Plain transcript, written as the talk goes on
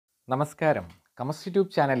നമസ്കാരം, chemistry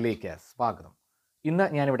tube ചാനലിലേക്ക് സ്വാഗതം. ഇന്ന്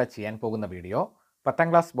ഞാനിവിടെ ചെയ്യാൻ പോകുന്ന വീഡിയോ 10ാം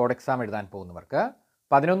ക്ലാസ് ബോർഡ് എക്സാം എഴുതാൻ പോകുന്നവർക്ക്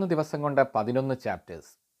 11 ദിവസം കൊണ്ട് 11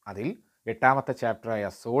 ചാപ്റ്റേഴ്സ്, അതിൽ 8ാമത്തെ ചാപ്റ്ററായ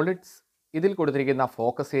സോളിഡ്സ്, ഇതിൽ കൊടുത്തിരിക്കുന്ന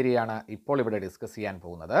ഫോക്കസ് ഏരിയയാണ് ഇപ്പോൾ ഇവിടെ ഡിസ്കസ് ചെയ്യാൻ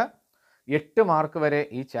പോകുന്നത്. 8 മാർക്ക് വരെ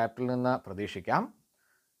ഈ ചാപ്റ്ററിൽ നിന്ന് പ്രതീക്ഷിക്കാം.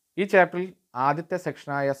 ഈ ചാപ്റ്ററിൽ ആദ്യത്തെ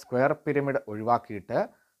സെക്ഷനായ സ്ക്വയർ പിരമിഡ് ഒഴിവാക്കിയിട്ട്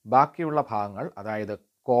ബാക്കിയുള്ള ഭാഗങ്ങൾ, അതായത്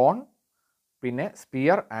കോൺ, പിന്നെ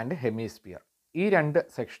സ്പിയർ ആൻഡ് ഹെമിസ്പിയർ, ഈ 2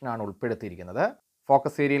 സെക്ഷനാണ് ഉൾപ്പെടുത്തിയിരിക്കുന്നത്.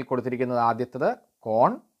 ഫോക്കസ് ഏരിയയിൽ കൊടുത്തിരിക്കുന്നത് ആദ്യത്തത്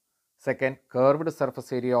കോൺ, second curved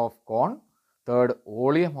surface area of cone, third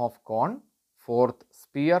volume of cone, fourth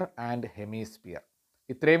sphere and hemisphere.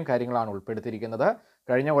 ഇത്രയും കാര്യങ്ങളാണ് ഉൾപ്പെടുത്തിയിരിക്കുന്നത്.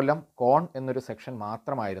 കഴിഞ്ഞ കൊല്ലം കോൺ എന്നൊരു സെക്ഷൻ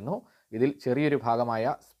മാത്രമായിരുന്നു. ഇതിൽ ചെറിയൊരു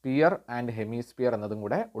ഭാഗമായ സ്പിയർ ആൻഡ് ഹെമിസ്പിയർ എന്നതും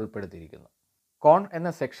കൂടെ ഉൾപ്പെടുത്തിയിരിക്കുന്നു. കോൺ എന്ന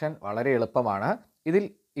സെക്ഷൻ വളരെ എളുപ്പമാണ്. ഇതിൽ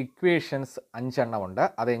ഇക്വേഷൻസ് 5 എണ്ണമുണ്ട്.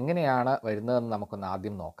 അതെങ്ങനെയാണ് വരുന്നതെന്ന് നമുക്കൊന്ന്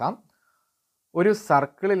ആദ്യം നോക്കാം. ഒരു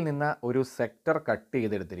സർക്കിളിൽ നിന്ന് ഒരു സെക്ടർ കട്ട്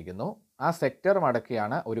ചെയ്തെടുത്തിരിക്കുന്നു. ആ സെക്ടർ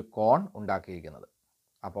മടക്കിയാണ് ഒരു കോൺ ഉണ്ടാക്കിയിരിക്കുന്നത്.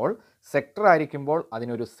 അപ്പോൾ സെക്ടർ ആയിരിക്കുമ്പോൾ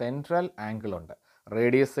അതിനൊരു സെൻട്രൽ ആംഗിൾ ഉണ്ട്.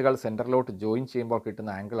 റേഡിയസുകൾ സെൻറ്ററിലോട്ട് ജോയിൻ ചെയ്യുമ്പോൾ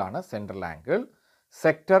കിട്ടുന്ന ആംഗിളാണ് സെൻട്രൽ ആംഗിൾ.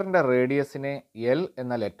 സെക്ടറിൻ്റെ റേഡിയസിനെ എൽ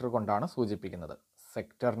എന്ന ലെറ്റർ കൊണ്ടാണ് സൂചിപ്പിക്കുന്നത്.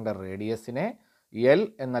 സെക്ടറിൻ്റെ റേഡിയസിനെ എൽ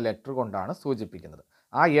എന്ന ലെറ്റർ കൊണ്ടാണ് സൂചിപ്പിക്കുന്നത്.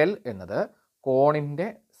 ആ എൽ എന്നത് കോണിൻ്റെ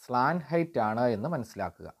സ്ലാൻഡ് ഹൈറ്റ് ആണ് എന്ന്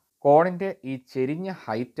മനസ്സിലാക്കുക. കോണിൻ്റെ ഈ ചെരിഞ്ഞ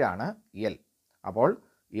ഹൈറ്റാണ് എൽ. അപ്പോൾ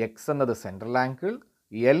എക്സ് എന്നത് സെൻട്രൽ ആംഗിൾ,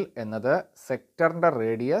 എൽ എന്നത് സെക്ടറിൻ്റെ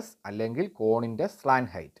റേഡിയസ് അല്ലെങ്കിൽ കോണിൻ്റെ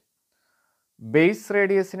സ്ലാൻഡ് ഹൈറ്റ്. ബേസ്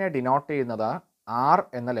റേഡിയസിനെ ഡിനോട്ട് ചെയ്യുന്നത് ആർ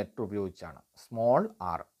എന്ന ലെറ്റർ ഉപയോഗിച്ചാണ്, സ്മോൾ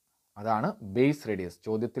ആർ. അതാണ് ബേസ് റേഡിയസ്.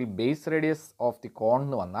 ചോദ്യത്തിൽ ബേസ് റേഡിയസ് ഓഫ് ദി കോൺ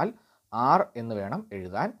എന്ന് വന്നാൽ ആർ എന്ന് വേണം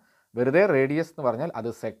എഴുതാൻ. വെറുതെ റേഡിയസ് എന്ന് പറഞ്ഞാൽ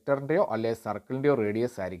അത് സെക്ടറിൻ്റെയോ അല്ലെ സർക്കിളിൻ്റെയോ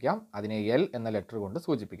റേഡിയസ് ആയിരിക്കാം. അതിനെ എൽ എന്ന ലെറ്റർ കൊണ്ട്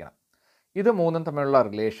സൂചിപ്പിക്കണം. ഇത് മൂന്നും തമ്മിലുള്ള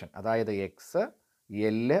റിലേഷൻ, അതായത് എക്സ്,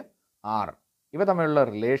 എൽ, ആർ, ഇവ തമ്മിലുള്ള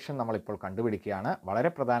റിലേഷൻ നമ്മളിപ്പോൾ കണ്ടുപിടിക്കുകയാണ്. വളരെ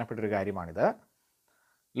പ്രധാനപ്പെട്ട ഒരു കാര്യമാണിത്.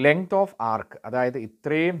 ലെങ്ത് ഓഫ് ആർക്ക്, അതായത്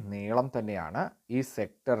ഇത്രയും നീളം തന്നെയാണ് ഈ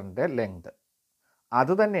സെക്ടറിൻ്റെ ലെങ്ത്.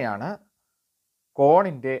 അതുതന്നെയാണ്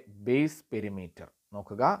കോണിൻ്റെ ബേസ് പെരിമീറ്റർ.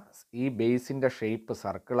 നോക്കുക, ഈ ബേസിൻ്റെ ഷേപ്പ്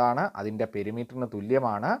സർക്കിളാണ്, അതിൻ്റെ പെരിമീറ്ററിന്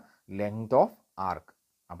തുല്യമാണ് ലെങ്ത് ഓഫ് ആർക്ക്.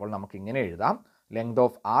 അപ്പോൾ നമുക്ക് ഇങ്ങനെ എഴുതാം: length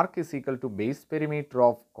of arc is equal to base perimeter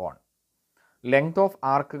of cone. Length of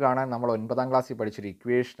ആർക്ക് കാണാൻ നമ്മൾ 9ാം ക്ലാസ്സിൽ പഠിച്ചൊരു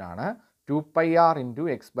ഇക്വേഷനാണ് 2πr ഇൻറ്റു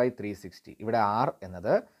എക്സ് ബൈ 360. ഇവിടെ ആർ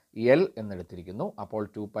എന്നത് എൽ എന്നെടുത്തിരിക്കുന്നു. അപ്പോൾ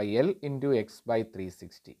 2πl ഇൻറ്റു എക്സ് ബൈ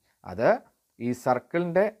 360 അത് ഈ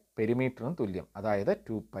സർക്കിളിൻ്റെ പെരിമീറ്ററിന് തുല്യം, അതായത്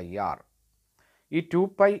 2πr. ഈ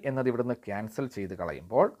 2π എന്നത് ഇവിടുന്ന് ക്യാൻസൽ ചെയ്ത്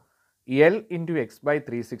കളയുമ്പോൾ L into X by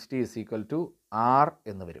 360 is equal to R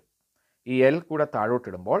എന്ന് വരും. ഈ എൽ കൂടെ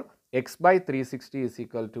താഴോട്ടിടുമ്പോൾ X by 360 is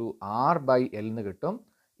equal to R by L എന്ന് കിട്ടും.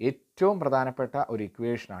 ഏറ്റവും പ്രധാനപ്പെട്ട ഒരു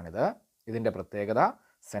ഇക്വേഷനാണിത്. ഇതിൻ്റെ പ്രത്യേകത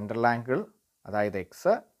സെൻട്രൽ ആംഗിൾ, അതായത്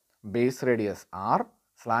X, base radius R,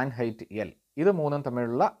 slant height L, ഇത് മൂന്നും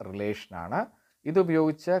തമ്മിലുള്ള റിലേഷനാണ്.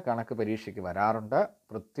 ഇതുപയോഗിച്ച് കണക്ക് പരീക്ഷയ്ക്ക് വരാറുണ്ട്.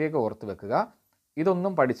 പ്രത്യേകം ഓർത്ത് വെക്കുക.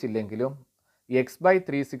 ഇതൊന്നും പഠിച്ചില്ലെങ്കിലും X by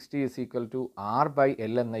 360 is equal to R by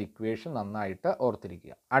L എന്ന ഇക്വേഷൻ നന്നായിട്ട്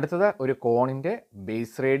ഓർത്തിരിക്കുക. അടുത്തത് ഒരു കോണിൻ്റെ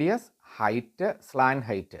base radius, height, slant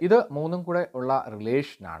height, ഇത് മൂന്നും കൂടെ ഉള്ള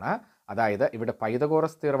റിലേഷനാണ്. അതായത് ഇവിടെ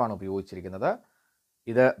പൈതഗോറസ് തിയറമാണ് ഉപയോഗിച്ചിരിക്കുന്നത്.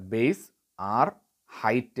 ഇത് ബേസ് ആർ,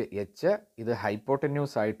 ഹൈറ്റ് എച്ച്, ഇത്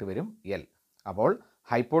ഹൈപ്പോട്ടന്യൂസ് ആയിട്ട് വരും എൽ. അപ്പോൾ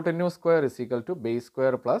hypotenuse square is equal to base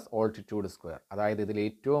square plus altitude square. അതായത് ഇതിൽ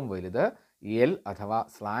ഏറ്റവും വലുത് എൽ അഥവാ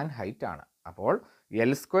സ്ലാൻഡ് ഹൈറ്റ് ആണ്. അപ്പോൾ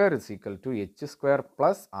L square is equal to H square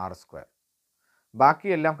plus R square.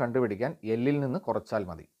 ബാക്കിയെല്ലാം കണ്ടുപിടിക്കാൻ എല്ലിൽ നിന്ന് കുറച്ചാൽ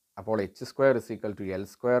മതി. അപ്പോൾ H square is equal to L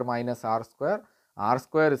square minus R square, R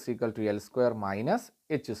square is equal to L square minus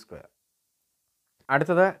H square.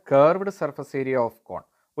 അടുത്തത് കർവ്ഡ് സർഫസ് ഏരിയ ഓഫ് കോൺ.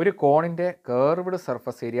 ഒരു കോണിൻ്റെ curved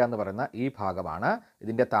surface area എന്ന് പറയുന്ന ഈ ഭാഗമാണ്.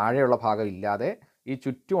 ഇതിൻ്റെ താഴെയുള്ള ഭാഗം ഇല്ലാതെ ഈ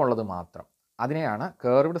ചുറ്റുമുള്ളത് മാത്രം, അതിനെയാണ്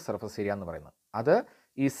കർവ്ഡ് സർഫസ് ഏരിയ എന്ന് പറയുന്നത്. അത്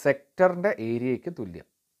ഈ സെക്ടറിൻ്റെ ഏരിയയ്ക്ക് തുല്യം.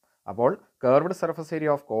 അപ്പോൾ curved surface area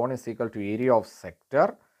of cone is equal to area of sector.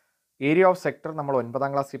 Area of sector നമ്മൾ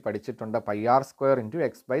 9ാം ക്ലാസ്സിൽ പഠിച്ചിട്ടുണ്ട്, pi R square into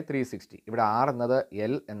X by 360. ഇവിടെ ആർ എന്നത്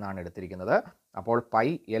എൽ എന്നാണ് എടുത്തിരിക്കുന്നത്. അപ്പോൾ pi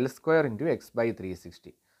L square into X by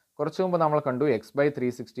 360. കുറച്ച് മുമ്പ് നമ്മൾ കണ്ടു എക്സ് ബൈ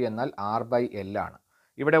 360 എന്നാൽ ആർ ബൈ എൽ ആണ്.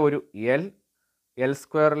 ഇവിടെ ഒരു എൽ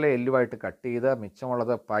സ്ക്വയറിലെ എല്ലുമായിട്ട് കട്ട് ചെയ്ത്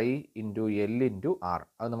മിച്ചമുള്ളത് pi into L into R.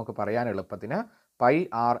 അത് നമുക്ക് പറയാൻ എളുപ്പത്തിന് പൈ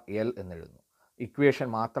ആർ എൽ എന്നെഴുതുന്നു. ഇക്വേഷൻ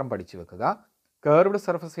മാത്രം പഠിച്ചു വെക്കുക. കർവ്ഡ്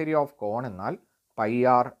സർഫസ് ഏരിയ ഓഫ് കോൺ എന്നാൽ pi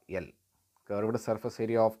R L. Curved surface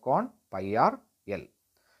area of cone pi R L.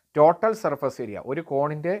 Total surface area, ഒരു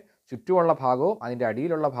കോണിൻ്റെ ചുറ്റുമുള്ള ഭാഗവും അതിൻ്റെ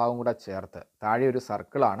അടിയിലുള്ള ഭാഗവും കൂടെ ചേർത്ത്, താഴെ ഒരു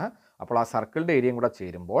സർക്കിളാണ്, അപ്പോൾ ആ സർക്കിളിൻ്റെ ഏരിയയും കൂടെ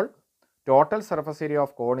ചേരുമ്പോൾ total surface area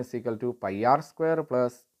of cone is equal to pi R square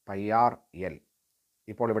plus pi R L.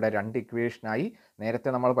 ഇപ്പോൾ ഇവിടെ രണ്ട് ഇക്വേഷനായി. നേരത്തെ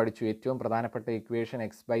നമ്മൾ പഠിച്ചു ഏറ്റവും പ്രധാനപ്പെട്ട equation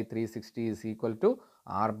x/360 is equal to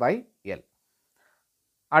r/l.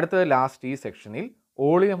 അടുത്തത് ലാസ്റ്റ് ഈ സെക്ഷനിൽ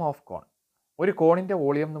വോളിയം ഓഫ് കോൺ. ഒരു കോണിൻ്റെ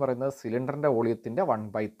വോളിയം എന്ന് പറയുന്നത് സിലിണ്ടറിൻ്റെ വോളിയത്തിൻ്റെ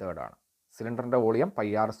 1/3 ആണ്. സിലിണ്ടറിൻ്റെ വോളിയം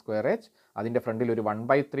πr²h, അതിൻ്റെ ഫ്രണ്ടിൽ ഒരു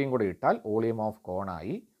 1/3 കൂടി ഇട്ടാൽ വോളിയം ഓഫ്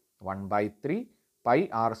കോണായി. 1/3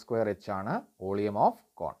 πr²h ആണ് വോളിയം ഓഫ്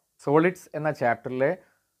കോൺ. സോളിഡ്സ് എന്ന ചാപ്റ്ററിലെ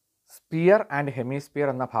സ്പിയർ ആൻഡ് ഹെമിസ്പിയർ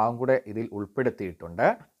എന്ന ഭാഗം കൂടെ ഇതിൽ ഉൾപ്പെടുത്തിയിട്ടുണ്ട്.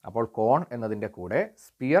 അപ്പോൾ കോൺ എന്നതിൻ്റെ കൂടെ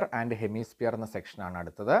സ്പിയർ ആൻഡ് ഹെമിസ്പിയർ എന്ന സെക്ഷനാണ്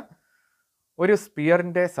അടുത്തത്. ഒരു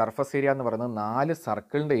സ്പിയറിൻ്റെ സർഫസ് ഏരിയ എന്ന് പറയുന്നത് 4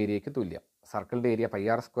 സർക്കിളിൻ്റെ ഏരിയയ്ക്ക് തുല്യം. സർക്കിളിൻ്റെ ഏരിയ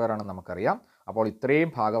πr² ആണെന്ന് നമുക്കറിയാം. അപ്പോൾ ഇത്രയും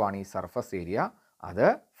ഭാഗമാണ് ഈ സർഫസ് ഏരിയ, അത്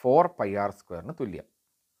 4πr² തുല്യം.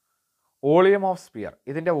 വോളിയം ഓഫ് സ്പിയർ,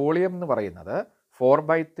 ഇതിൻ്റെ വോളിയം എന്ന് പറയുന്നത്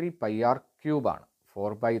 4/3 πr³ ആണ്.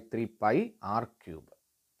 4/3 πr³.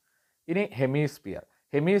 ഇനി ഹെമിസ്പിയർ.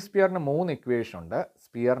 ഹെമിസ്പിയറിന് 3 ഇക്വേഷൻ ഉണ്ട്.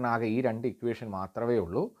 സ്പിയറിനാകെ ഈ 2 ഇക്വേഷൻ മാത്രമേ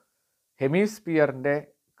ഉള്ളൂ. ഹെമിസ്പിയറിൻ്റെ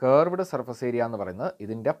കേർവ്ഡ് സർഫസ് ഏരിയ എന്ന് പറയുന്നത്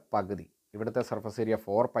ഇതിൻ്റെ പകുതി. ഇവിടുത്തെ സർഫസ് ഏരിയ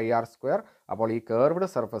 4πr², അപ്പോൾ ഈ curved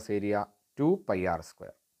surface area 2πr².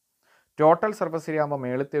 Total surface area ആകുമ്പോൾ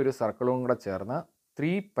മേളത്തെ ഒരു സർക്കിളും കൂടെ ചേർന്ന്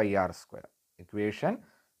 3πr². Equation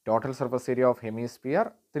total surface area of hemisphere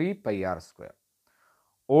 3πr².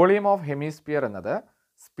 Volume of hemisphere എന്നത്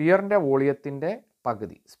സ്പിയറിൻ്റെ വോളിയത്തിൻ്റെ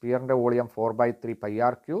പകുതി. സ്പിയറിൻ്റെ വോളിയം 4/3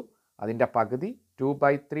 πr³, അതിൻ്റെ പകുതി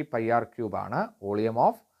 2/3 πr³ ആണ് വോളിയം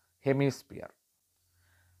ഓഫ് ഹെമിസ്പിയർ.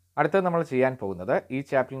 അടുത്തത് നമ്മൾ ചെയ്യാൻ പോകുന്നത് ഈ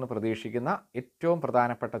ചാപ്റ്ററിൽ നിന്ന് പ്രതീക്ഷിക്കുന്ന ഏറ്റവും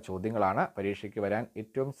പ്രധാനപ്പെട്ട ചോദ്യങ്ങളാണ്. പരീക്ഷയ്ക്ക് വരാൻ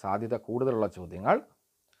ഏറ്റവും സാധ്യത കൂടുതലുള്ള ചോദ്യങ്ങൾ.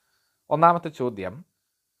 ഒന്നാമത്തെ ചോദ്യം,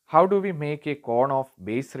 how do we make a cone of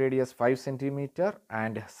base radius 5 cm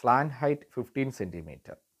and slant height 15 cm?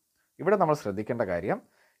 ഇവിടെ നമ്മൾ ശ്രദ്ധിക്കേണ്ട കാര്യം,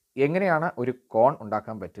 എങ്ങനെയാണ് ഒരു കോൺ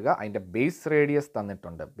ഉണ്ടാക്കാൻ പറ്റുക? അതിൻ്റെ ബേസ് റേഡിയസ്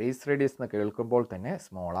തന്നിട്ടുണ്ട്. ബേസ് റേഡിയസ് എന്ന് കേൾക്കുമ്പോൾ തന്നെ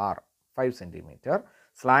small r 5 cm,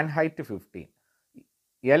 slant height 15,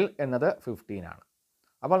 l എന്നത് 15 ആണ്.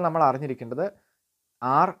 അപ്പോൾ നമ്മൾ അറിഞ്ഞിരിക്കേണ്ടത്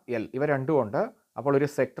RL ഇവ രണ്ടും ഉണ്ട്. അപ്പോൾ ഒരു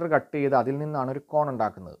സെക്ടർ കട്ട് ചെയ്ത് അതിൽ നിന്നാണ് ഒരു കോൺ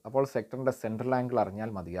ഉണ്ടാക്കുന്നത്. അപ്പോൾ സെക്ടറിൻ്റെ സെൻട്രൽ ആംഗിൾ അറിഞ്ഞാൽ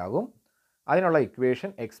മതിയാകും. അതിനുള്ള equation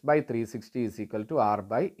x/360 is equal to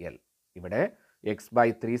r/l. ഇവിടെ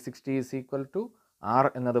x/360 is equal to r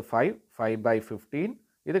എന്നത് 5/15,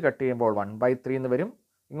 ഇത് കട്ട് ചെയ്യുമ്പോൾ 1/3 എന്ന് വരും.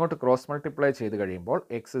 ഇങ്ങോട്ട് ക്രോസ് മൾട്ടിപ്ലൈ ചെയ്ത് കഴിയുമ്പോൾ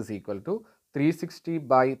x ഈസ് ഈക്വൽ ടു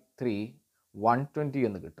 360/3 120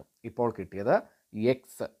 എന്ന് കിട്ടും. ഇപ്പോൾ കിട്ടിയത്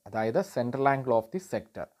എക്സ്, അതായത് central angle of the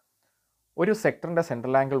sector. ഒരു സെക്ടറിൻ്റെ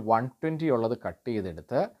സെൻട്രൽ ആംഗിൾ 120 ഉള്ളത് കട്ട്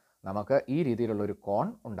ചെയ്തെടുത്ത് നമുക്ക് ഈ രീതിയിലുള്ളൊരു കോൺ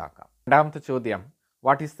ഉണ്ടാക്കാം. രണ്ടാമത്തെ ചോദ്യം,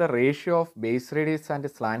 what is the ratio of base radius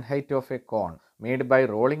and slant height of a cone made by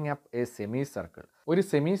rolling up A semi circle? ഒരു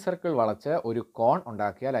സെമി സർക്കിൾ വളച്ച് ഒരു കോൺ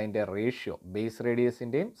ഉണ്ടാക്കിയാൽ അതിൻ്റെ ratio base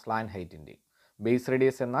റേഡിയസിൻ്റെയും slant ഹൈറ്റിൻ്റെയും. Base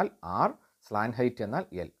radius എന്നാൽ r, സ്ലാൻഡ് ഹൈറ്റ് എന്നാൽ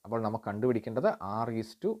l. അപ്പോൾ നമുക്ക് കണ്ടുപിടിക്കേണ്ടത്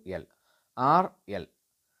r/l. RL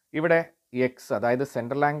ഇവിടെ x, അതായത്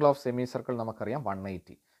central angle of semi circle നമുക്കറിയാം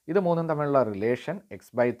 180. ഇത് മൂന്നും തമ്മിലുള്ള relation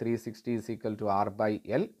x/360 is equal to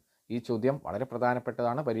r/l. ഈ ചോദ്യം വളരെ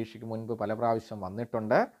പ്രധാനപ്പെട്ടതാണ്, പരീക്ഷയ്ക്ക് മുൻപ് പല പ്രാവശ്യം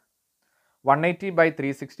വന്നിട്ടുണ്ട്.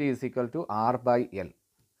 180/360 ഈസ് ഈക്വൽ ടു r/l.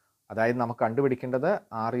 അതായത് നമുക്ക് കണ്ടുപിടിക്കേണ്ടത്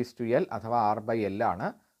r/l അഥവാ r/l ആണ്.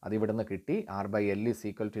 അത് ഇവിടുന്ന് കിട്ടി. r/l ഈസ്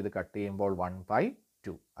ഈക്വൽ ടു, ഇത് കട്ട് ചെയ്യുമ്പോൾ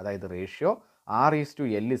 1/2. അതായത് ratio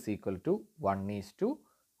r/l is equal to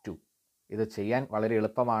 1:2. ഇത് ചെയ്യാൻ വളരെ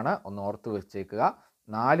എളുപ്പമാണ്, ഒന്ന് ഓർത്ത് വെച്ചേക്കുക.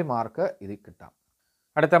 4 മാർക്ക് ഇതിൽ കിട്ടാം.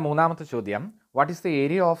 അടുത്ത മൂന്നാമത്തെ ചോദ്യം, what is the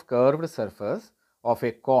area of curved surface of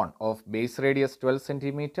a cone of base radius 12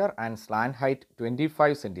 cm and slant height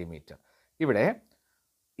 25 cm? ഇവിടെ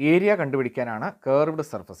area കണ്ടുപിടിക്കാനാണ് curved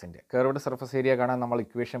സർഫസിൻ്റെ. Curved surface area കാണാൻ നമ്മൾ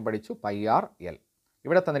ഇക്വേഷൻ പഠിച്ചു πr/l.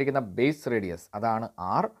 ഇവിടെ തന്നിരിക്കുന്ന ബേസ് റേഡിയസ് അതാണ്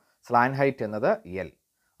r, സ്ലാൻഡ് ഹൈറ്റ് എന്നത് l.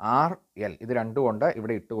 RL ഇത് രണ്ടും ഉണ്ട്.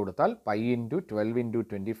 ഇവിടെ ഇട്ട് കൊടുത്താൽ π × 12 ×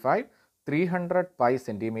 25 300 π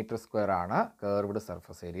cm² ആണ് കർവ്ഡ്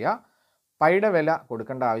സർഫസ് ഏരിയ. പൈയുടെ വില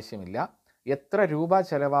കൊടുക്കേണ്ട ആവശ്യമില്ല. എത്ര രൂപ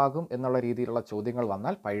ചിലവാകും എന്നുള്ള രീതിയിലുള്ള ചോദ്യങ്ങൾ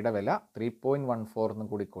വന്നാൽ പൈയുടെ വില 3.14 എന്നും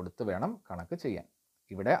കൂടി കൊടുത്ത് വേണം കണക്ക് ചെയ്യാൻ.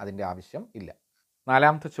 ഇവിടെ അതിൻ്റെ ആവശ്യം ഇല്ല.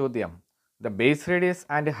 നാലാമത്തെ ചോദ്യം, the base radius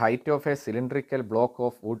and height of A cylindrical block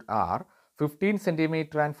of wood R 15 cm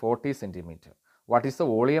and 40 cm. What is the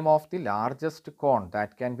volume of the largest cone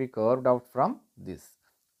that can be curved out from this?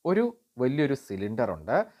 ഒരു വലിയൊരു സിലിണ്ടർ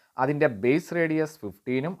ഉണ്ട്, അതിൻ്റെ base radius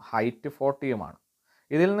 15ഉം height 40ഉമാണ്.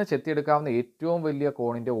 ഇതിൽ നിന്ന് ചെത്തിയെടുക്കാവുന്ന ഏറ്റവും വലിയ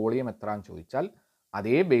കോണിൻ്റെ volume എത്രയാണെന്ന് ചോദിച്ചാൽ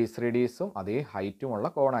അതേ ബേസ് റേഡിയസും അതേ ഹൈറ്റുമുള്ള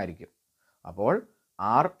കോണായിരിക്കും. അപ്പോൾ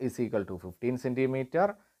r is equal to 15 cm,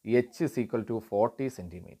 h is equal to 40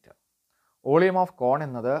 cm. Volume of കോൺ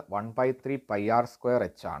എന്നത് 1/3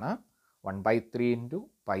 πr²h ആണ്. 1/3 ×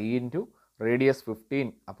 π × റേഡിയസ് 15,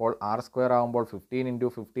 അപ്പോൾ r² ആകുമ്പോൾ 15 ×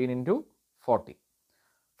 15 × 40.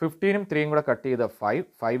 15ഉം 3യും കൂടെ കട്ട് ചെയ്ത്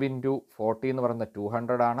 5 ഇൻറ്റു 40 എന്ന് പറയുന്നത്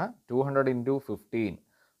 200 ആണ്. 200 ഇൻറ്റു 15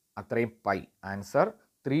 അത്രയും pi. Answer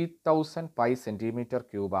 3000 pi centimetre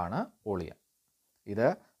ക്യൂബാണ് volume. ഇത്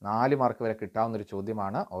 4 മാർക്ക് വരെ കിട്ടാവുന്നൊരു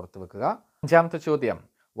ചോദ്യമാണ്, ഓർത്ത് വെക്കുക. 5ാമത്തെ ചോദ്യം,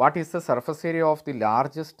 what is the surface area of the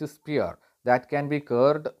largest sphere that can be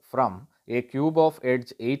curved from A cube of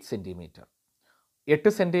edge 8 centimetre?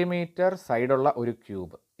 8 centimetre സൈഡുള്ള ഒരു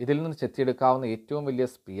ക്യൂബ്, ഇതിൽ നിന്ന് ചെത്തിയെടുക്കാവുന്ന ഏറ്റവും വലിയ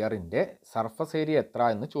സ്പിയറിൻ്റെ സർഫസ് ഏരിയ എത്ര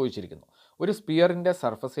എന്ന് ചോദിച്ചിരിക്കുന്നു. ഒരു സ്പിയറിൻ്റെ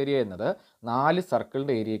സർഫസ് ഏരിയ എന്നത് 4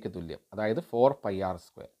 സർക്കിളിൻ്റെ ഏരിയയ്ക്ക് തുല്യം, അതായത്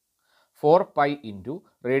 4πr². 4π ഇൻറ്റു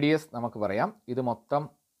റേഡിയസ് നമുക്ക് പറയാം, ഇത് മൊത്തം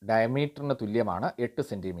ഡയമീറ്ററിന് തുല്യമാണ് 8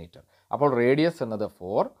 സെൻറ്റിമീറ്റർ. അപ്പോൾ റേഡിയസ് എന്നത്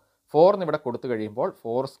 4 ഇവിടെ കൊടുത്തു കഴിയുമ്പോൾ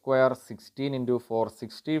 4² 16 ഇൻറ്റു 4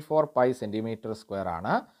 64 പൈ സെൻറ്റിമീറ്റർ സ്ക്വയർ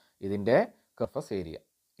ആണ് ഇതിൻ്റെ സർഫസ് ഏരിയ.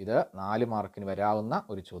 ഇത് 4 മാർക്കിന് വരാവുന്ന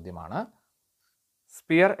ഒരു ചോദ്യമാണ്.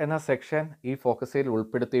 സ്പിയർ എന്ന സെക്ഷൻ ഈ ഫോക്കസ് ഏരിയയിൽ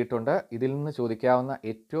ഉൾപ്പെടുത്തിയിട്ടുണ്ട്. ഇതിൽ നിന്ന് ചോദിക്കാവുന്ന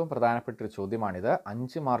ഏറ്റവും പ്രധാനപ്പെട്ട ഒരു ചോദ്യമാണിത്.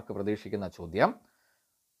 5 മാർക്ക് പ്രതീക്ഷിക്കുന്ന ചോദ്യം.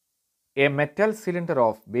 A metal cylinder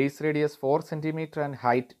of base radius 4 centimetre and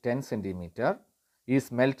height 10 centimetre is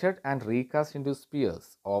melted and recast into spheres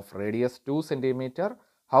of radius 2 centimetre.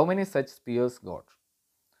 How many such spheres got?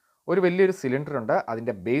 ഒരു വലിയൊരു സിലിണ്ടർ ഉണ്ട്,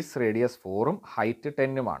 അതിൻ്റെ ബേസ് റേഡിയസ് 4ഉം ഹൈറ്റ്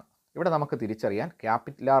 10ഉമാണ്. ഇവിടെ നമുക്ക് തിരിച്ചറിയാൻ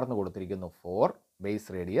ക്യാപിറ്റൽ ആർ എന്ന് കൊടുത്തിരിക്കുന്നു 4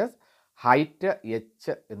 ബേസ് റേഡിയസ്, ഹൈറ്റ്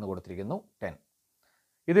എച്ച് എന്ന് കൊടുത്തിരിക്കുന്നു 10.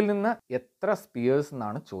 ഇതിൽ നിന്ന് എത്ര സ്പിയേഴ്സ്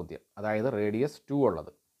എന്നാണ് ചോദ്യം, അതായത് റേഡിയസ് 2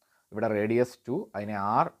 ഉള്ളത്. ഇവിടെ റേഡിയസ് 2, അതിനെ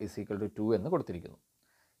R = 2 എന്ന് കൊടുത്തിരിക്കുന്നു.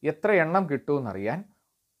 എത്ര എണ്ണം കിട്ടുമെന്നറിയാൻ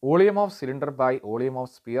volume of cylinder by volume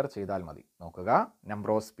of sphere ചെയ്താൽ മതി. നോക്കുക,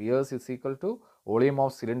 number of spheres = volume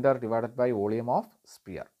of cylinder divided by volume of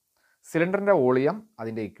sphere. സിലിണ്ടറിൻ്റെ volume,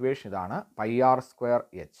 അതിൻ്റെ ഇക്വേഷൻ ഇതാണ്,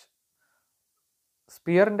 πr²h.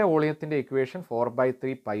 സ്പിയറിൻ്റെ വോളിയത്തിൻ്റെ equation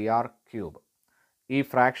 4/3 πr³. ഈ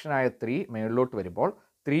ഫ്രാക്ഷനായ 3 മേളിലോട്ട് വരുമ്പോൾ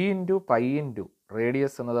 3 ഇൻറ്റു പൈ ഇൻറ്റു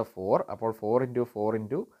റേഡിയസ് എന്നത് 4, അപ്പോൾ 4 into 4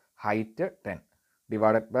 into height 10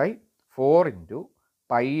 divided by 4 into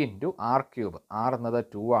pi into r³. r എന്നത്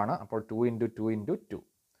 2 ആണ്, അപ്പോൾ 2 ഇൻറ്റു 2 ഇൻറ്റു 2.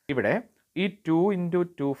 ഇവിടെ ഈ 2 ഇൻറ്റു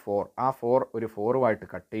 2 4, ആ 4 ഒരു 4ഉമായിട്ട്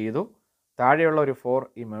കട്ട് ചെയ്തു. താഴെയുള്ള ഒരു 4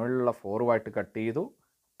 ഈ മുകളിലുള്ള 4ഉമായിട്ട് കട്ട് ചെയ്തു.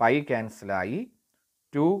 പൈ ക്യാൻസലായി.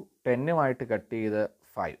 2 10ഉമായിട്ട് കട്ട് ചെയ്ത്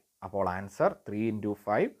 5. അപ്പോൾ ആൻസർ 3 ഇൻറ്റു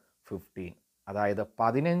 5 15. അതായത്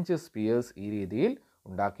 15 സ്പിയേഴ്സ് ഈ രീതിയിൽ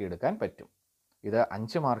ഉണ്ടാക്കിയെടുക്കാൻ പറ്റും. ഇത്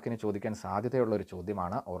 5 മാർക്കിന് ചോദിക്കാൻ സാധ്യതയുള്ള ഒരു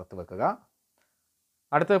ചോദ്യമാണ്, ഓർത്ത് വെക്കുക.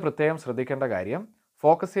 അടുത്തത് പ്രത്യേകം ശ്രദ്ധിക്കേണ്ട കാര്യം,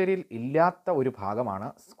 ഫോക്കസ് ഏരിയയിൽ ഇല്ലാത്ത ഒരു ഭാഗമാണ്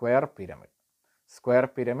square pyramid. Square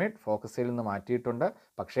pyramid focus ഏരിയയിൽ നിന്ന് മാറ്റിയിട്ടുണ്ട്.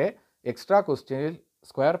 പക്ഷേ എക്സ്ട്രാ ക്വസ്റ്റ്യനിൽ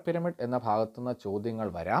സ്ക്വയർ പിരമിഡ് എന്ന ഭാഗത്തുനിന്ന് ചോദ്യങ്ങൾ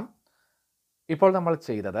വരാം. ഇപ്പോൾ നമ്മൾ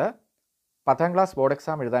ചെയ്തത് 10ാം ക്ലാസ് ബോർഡ്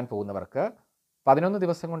എക്സാം എഴുതാൻ പോകുന്നവർക്ക് 11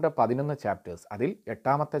 ദിവസം കൊണ്ട് 11 ചാപ്റ്റേഴ്സ്, അതിൽ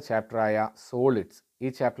 8ാമത്തെ ചാപ്റ്ററായ സോളിഡ്സ്, ഈ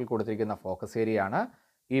ചാപ്റ്ററിൽ കൊടുത്തിരിക്കുന്ന ഫോക്കസ് ഏരിയ ആണ്.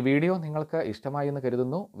 ഈ വീഡിയോ നിങ്ങൾക്ക് ഇഷ്ടമായി എന്ന്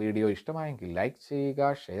കരുതുന്നു. വീഡിയോ ഇഷ്ടമായെങ്കിൽ ലൈക്ക്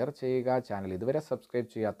ചെയ്യുക, ഷെയർ ചെയ്യുക. ചാനൽ ഇതുവരെ സബ്സ്ക്രൈബ്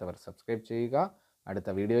ചെയ്യാത്തവർ സബ്സ്ക്രൈബ് ചെയ്യുക. അടുത്ത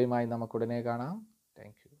വീഡിയോയുമായി നമുക്കുടനെ കാണാം.